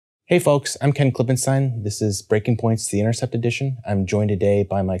Hey folks, I'm Ken Klippenstein. This is Breaking Points, the Intercept edition. I'm joined today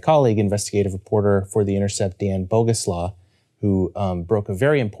by my colleague, investigative reporter for the Intercept, Dan Boguslaw, who broke a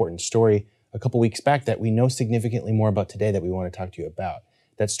very important story a couple weeks back that we know significantly more about today that we want to talk to you about.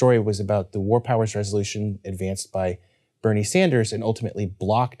 That story was about the War Powers Resolution advanced by Bernie Sanders and ultimately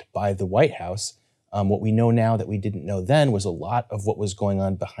blocked by the White House. What we know now that we didn't know then was a lot of what was going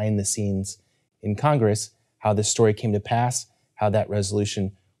on behind the scenes in Congress, how this story came to pass, how that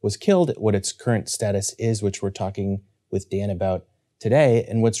resolution was killed, what its current status is, which we're talking with Dan about today.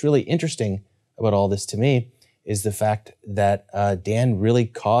 And what's really interesting about all this to me is the fact that Dan really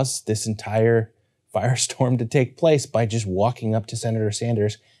caused this entire firestorm to take place by just walking up to Senator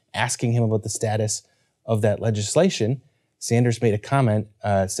Sanders, asking him about the status of that legislation. Sanders made a comment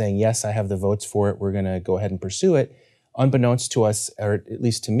saying, yes, I have the votes for it. We're going to go ahead and pursue it. Unbeknownst to us, or at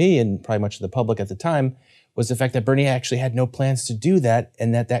least to me and probably much of the public at the time, was the fact that Bernie actually had no plans to do that,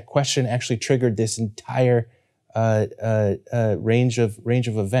 and that question actually triggered this entire range of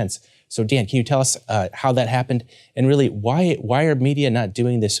events. So Dan, can you tell us how that happened, and really why are media not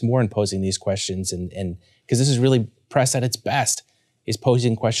doing this more and posing these questions? And because this is really press at its best, is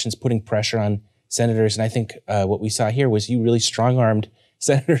posing questions, putting pressure on senators. And I think what we saw here was you really strong-armed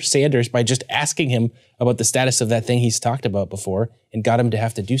Senator Sanders by just asking him about the status of that thing he's talked about before and got him to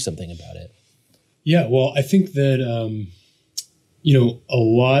have to do something about it. Yeah, well, I think that, a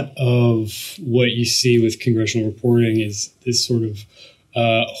lot of what you see with congressional reporting is this sort of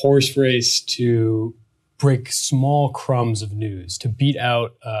horse race to break small crumbs of news, to beat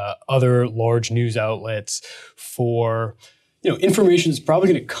out other large news outlets for, information is probably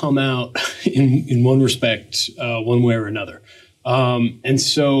going to come out in one respect, one way or another. And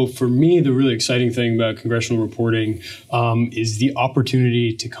so for me, the really exciting thing about congressional reporting is the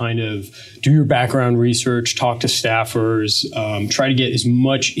opportunity to kind of do your background research, talk to staffers, try to get as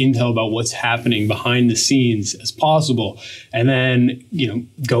much intel about what's happening behind the scenes as possible, and then,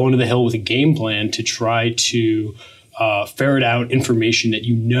 go into the Hill with a game plan to try to ferret out information that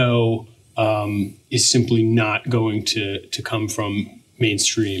is simply not going to come from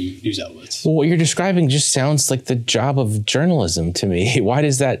mainstream news outlets. Well, what you're describing just sounds like the job of journalism to me. Why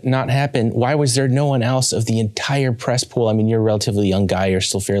does that not happen? Why was there no one else of the entire press pool? I mean, you're a relatively young guy. You're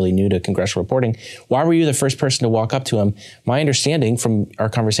still fairly new to congressional reporting. Why were you the first person to walk up to him? My understanding from our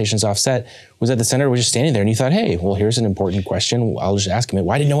conversations offset was that the senator was just standing there and you thought, hey, well, here's an important question. I'll just ask him it.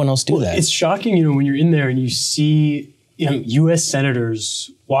 Why did no one else do that? It's shocking, when you're in there and you see, U.S. senators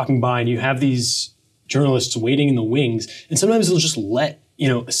walking by and you have these journalists waiting in the wings, and sometimes they'll just let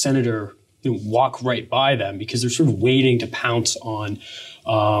a senator walk right by them because they're sort of waiting to pounce on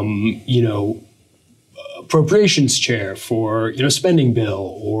appropriations chair for spending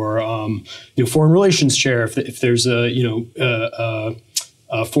bill, or foreign relations chair if there's a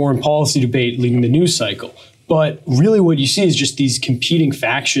foreign policy debate leading the news cycle. But really what you see is just these competing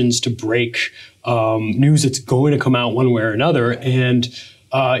factions to break news that's going to come out one way or another. And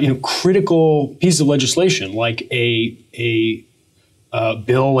critical pieces of legislation like a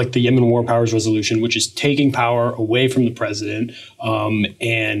bill like the Yemen War Powers Resolution, which is taking power away from the president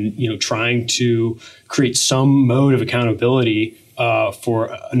and trying to create some mode of accountability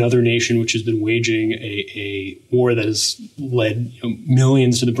for another nation which has been waging a war that has led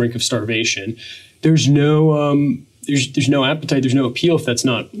millions to the brink of starvation. There's no there's no appetite, there's no appeal if that's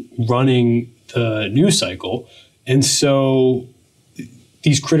not running the news cycle, and so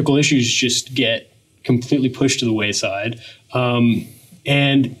these critical issues just get completely pushed to the wayside.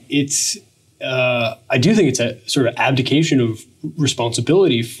 And it's, I do think it's a sort of abdication of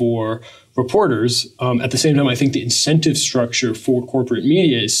responsibility for reporters. At the same time, I think the incentive structure for corporate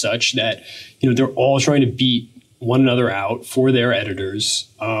media is such that, they're all trying to beat one another out for their editors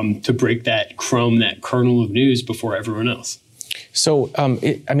to break that crumb, that kernel of news before everyone else. So, how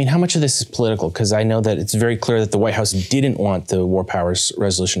much of this is political? Because I know that it's very clear that the White House didn't want the War Powers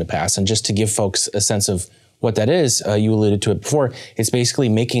Resolution to pass. And just to give folks a sense of what that is, you alluded to it before, it's basically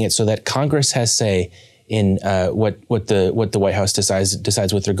making it so that Congress has say in what the White House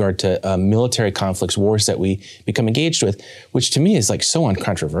decides with regard to military conflicts, wars that we become engaged with, which to me is like so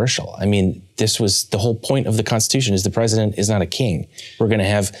uncontroversial. I mean, this was the whole point of the Constitution: is the president is not a king. We're going to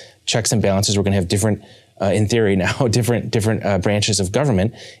have checks and balances. We're going to have different. In theory now, different branches of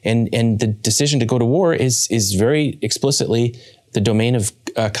government, and the decision to go to war is very explicitly the domain of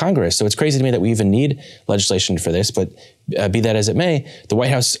Congress. So it's crazy to me that we even need legislation for this, but be that as it may, the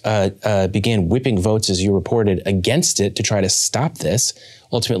White House began whipping votes, as you reported, against it to try to stop this,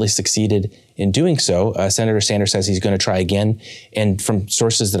 ultimately succeeded in doing so. Senator Sanders says he's going to try again, and from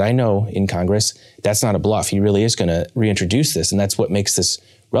sources that I know in Congress, that's not a bluff. He really is going to reintroduce this, and that's what makes this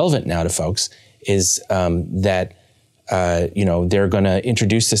relevant now to folks is that they're going to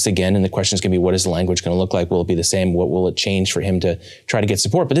introduce this again, and the question is going to be, what is the language going to look like? Will it be the same? What will it change for him to try to get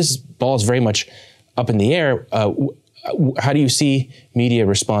support? But this ball is very much up in the air. How do you see media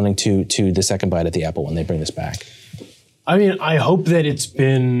responding to the second bite at the apple when they bring this back? I mean, I hope that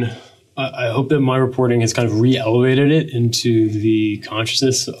I hope that my reporting has kind of re-elevated it into the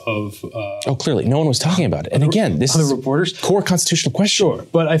consciousness of... clearly. No one was talking about it. And again, this is reporters. Core constitutional question. Sure.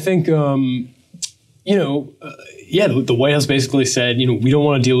 But I think, the White House basically said, we don't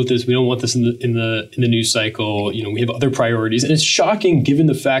want to deal with this. We don't want this in the news cycle. We have other priorities. And it's shocking given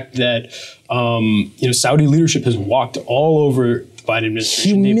the fact that, Saudi leadership has walked all over the Biden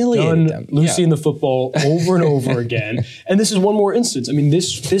administration. Humiliated They've them. done Lucy in the football over and over again. And this is one more instance. I mean,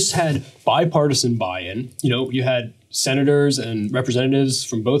 this had bipartisan buy-in. You had senators and representatives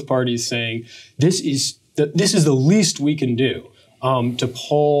from both parties saying, this is the least we can do to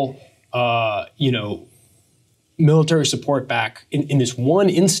pull, military support back in this one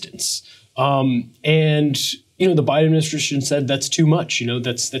instance. And the Biden administration said that's too much.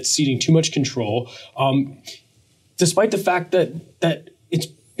 That's ceding too much control. Despite the fact that it's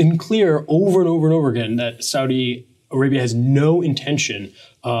been clear over and over and over again that Saudi Arabia has no intention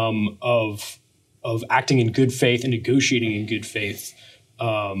of acting in good faith and negotiating in good faith,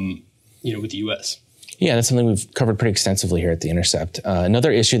 with the U.S. Yeah, that's something we've covered pretty extensively here at The Intercept.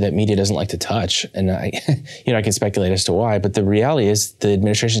 Another issue that media doesn't like to touch, and I can speculate as to why, but the reality is the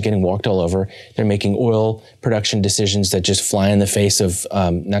administration is getting walked all over. They're making oil production decisions that just fly in the face of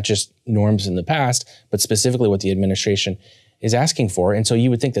not just norms in the past, but specifically what the administration is asking for. And so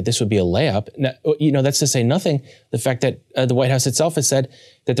you would think that this would be a layup. Now, that's to say nothing. The fact that the White House itself has said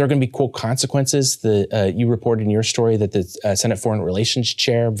that there are going to be, quote, consequences. You reported in your story that the Senate Foreign Relations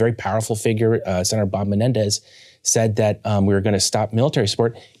Chair, very powerful figure, Senator Bob Menendez, said that we were going to stop military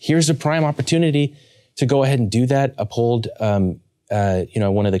support. Here's a prime opportunity to go ahead and do that, uphold one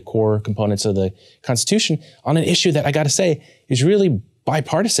of the core components of the Constitution on an issue that I got to say is really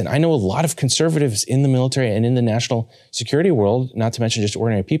bipartisan. I know a lot of conservatives in the military and in the national security world, not to mention just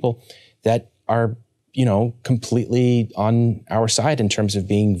ordinary people, that are, completely on our side in terms of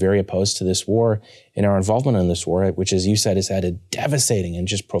being very opposed to this war and our involvement in this war, which, as you said, has had a devastating and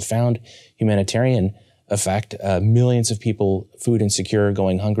just profound humanitarian effect. Millions of people food insecure,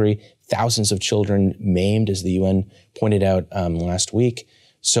 going hungry, thousands of children maimed, as the UN pointed out last week.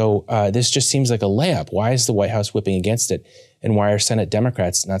 So this just seems like a layup. Why is the White House whipping against it? And why are Senate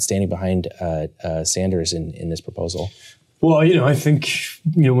Democrats not standing behind Sanders in this proposal? Well, I think,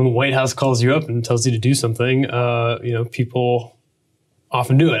 when the White House calls you up and tells you to do something, people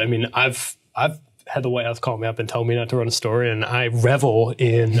often do it. I mean, I've had the White House call me up and tell me not to run a story, and I revel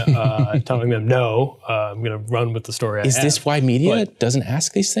in telling them, no, I'm going to run with the story. Is this why media doesn't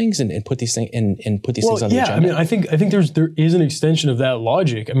ask these things and put these things and put these things on the agenda? I mean, I think there is an extension of that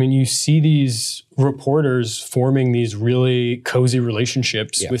logic. I mean, you see these reporters forming these really cozy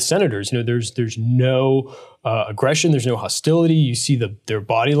relationships with senators. There's no aggression, there's no hostility. You see their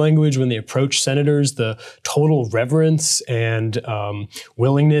body language when they approach senators, the total reverence and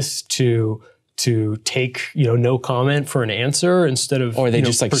willingness to take, no comment for an answer instead of, or are they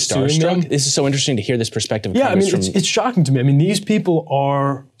just like starstruck? This is so interesting to hear this perspective. Yeah, I mean, it's shocking to me. I mean, these people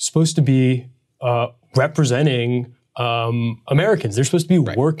are supposed to be representing Americans. They're supposed to be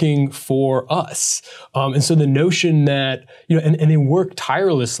working for us. And so the notion that, and they work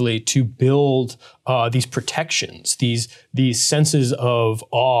tirelessly to build these protections, these senses of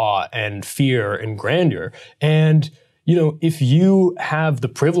awe and fear and grandeur. And if you have the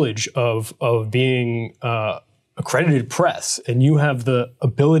privilege of being accredited press and you have the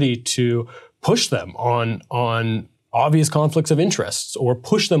ability to push them on obvious conflicts of interests or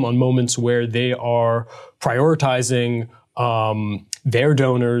push them on moments where they are prioritizing their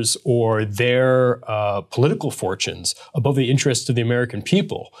donors or their political fortunes above the interests of the American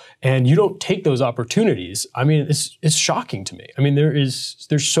people, and you don't take those opportunities, I mean, it's shocking to me. I mean, there's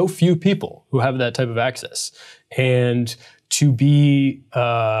so few people who have that type of access, and to be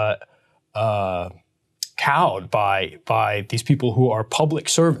cowed by these people who are public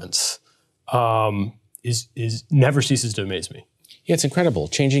servants is never ceases to amaze me. Yeah, it's incredible.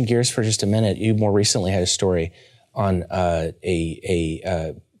 Changing gears for just a minute, you more recently had a story on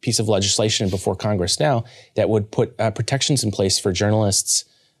a piece of legislation before Congress now that would put protections in place for journalists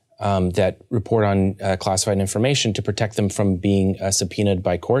that report on classified information to protect them from being subpoenaed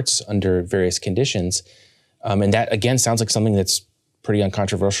by courts under various conditions. And that, again, sounds like something that's pretty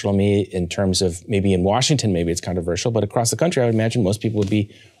uncontroversial to me in terms of maybe in Washington, maybe it's controversial, but across the country, I would imagine most people would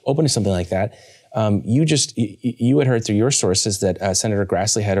be open to something like that. You had heard through your sources that Senator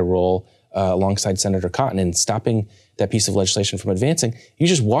Grassley had a role alongside Senator Cotton in stopping that piece of legislation from advancing. You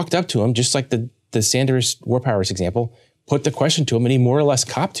just walked up to him, just like the Sanders War Powers example, put the question to him, and he more or less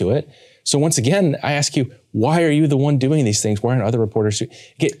copped to it. So once again, I ask you, why are you the one doing these things? Why aren't other reporters?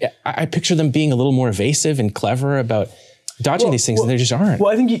 I picture them being a little more evasive and clever about dodging these things, and they just aren't.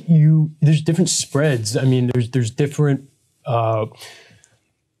 Well, I think there's different spreads. I mean, there's different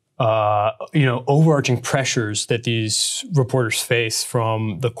overarching pressures that these reporters face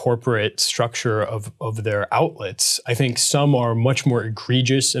from the corporate structure of their outlets. I think some are much more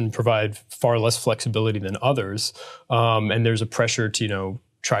egregious and provide far less flexibility than others. And there's a pressure to,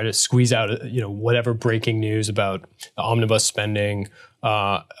 try to squeeze out, whatever breaking news about omnibus spending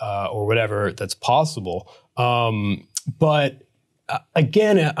or whatever that's possible. But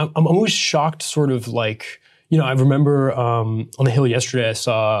again, I'm always shocked, sort of like, I remember on the Hill yesterday, I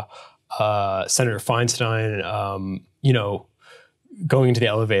saw Senator Feinstein, going into the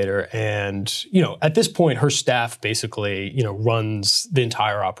elevator, and at this point, her staff basically, runs the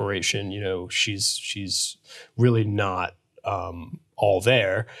entire operation. She's really not all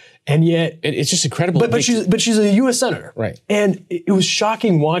there, and yet it's just incredible. But she's a U.S. senator, right? And it was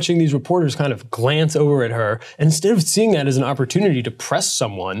shocking watching these reporters kind of glance over at her, and instead of seeing that as an opportunity to press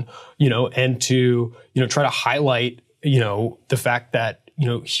someone, and to try to highlight the fact that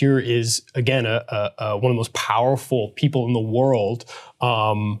here is again one of the most powerful people in the world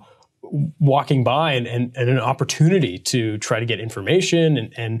walking by, and an opportunity to try to get information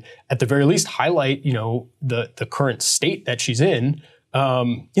and at the very least highlight the current state that she's in.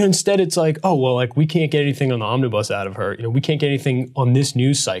 Instead it's like, oh well, like we can't get anything on the omnibus out of her. We can't get anything on this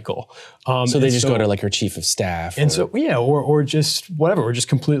news cycle. So they just go to like her chief of staff, and or just whatever, or just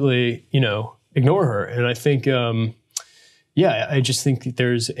completely ignore her. And I think I just think that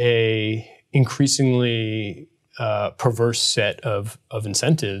there's a increasingly perverse set of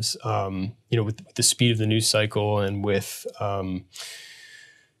incentives, with the speed of the news cycle and with the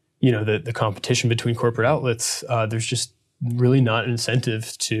competition between corporate outlets. There's just really not an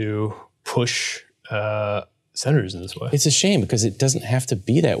incentive to push senators in this way. It's a shame because it doesn't have to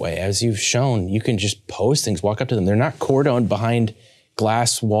be that way. As you've shown, you can just post things, walk up to them. They're not cordoned behind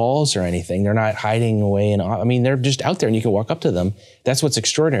glass walls or anything. They're not hiding away. They're just out there and you can walk up to them. That's what's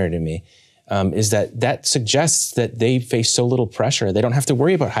extraordinary to me, is that suggests that they face so little pressure. They don't have to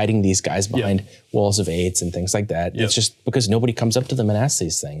worry about hiding these guys behind walls of aides and things like that. It's just because nobody comes up to them and asks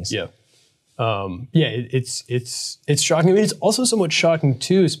these things. It's shocking. I mean, it's also somewhat shocking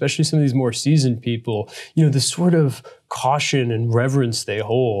too, especially some of these more seasoned people, the sort of caution and reverence they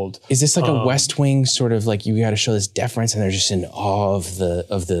hold. Is this like a West Wing sort of like, you got to show this deference and they're just in awe of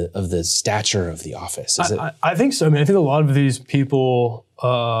the stature of the office? I think so. I mean, I think a lot of these people,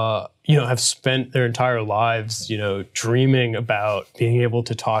 have spent their entire lives, dreaming about being able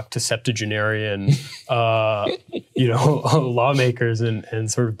to talk to septuagenarian, lawmakers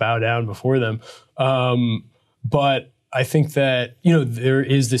and sort of bow down before them. But I think that, there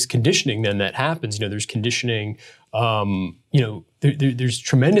is this conditioning then that happens. There's conditioning, there's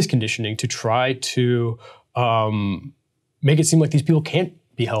tremendous conditioning to try to make it seem like these people can't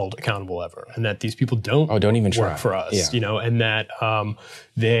be held accountable ever, and that these people don't even work for us, and that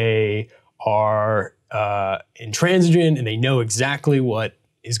they are intransigent and they know exactly what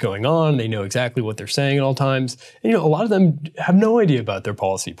is going on. They know exactly what they're saying at all times. And, a lot of them have no idea about their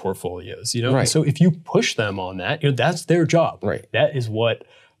policy portfolios, Right. And so if you push them on that, that's their job. Right. That is what,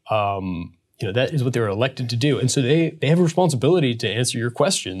 that is what they were elected to do. And so they have a responsibility to answer your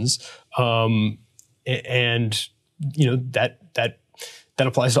questions. That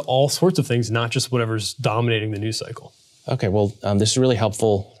applies to all sorts of things, not just whatever's dominating the news cycle. Okay, well, this is a really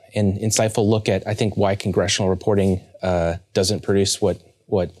helpful and insightful look at, I think, why congressional reporting doesn't produce what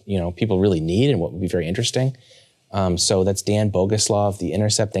people really need and what would be very interesting. So that's Dan Boguslaw of The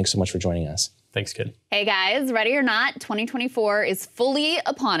Intercept. Thanks so much for joining us. Thanks, kid. Hey guys, ready or not, 2024 is fully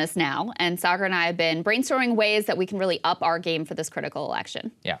upon us now, and Saagar and I have been brainstorming ways that we can really up our game for this critical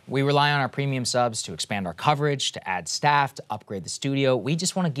election. Yeah, we rely on our premium subs to expand our coverage, to add staff, to upgrade the studio. We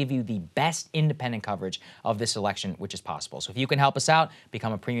just want to give you the best independent coverage of this election, which is possible. So if you can help us out,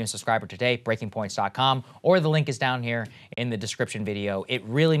 become a premium subscriber today, breakingpoints.com, or the link is down here in the description video. It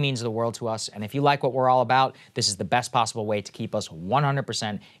really means the world to us, and if you like what we're all about, this is the best possible way to keep us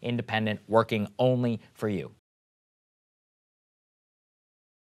 100% independent, working only for you.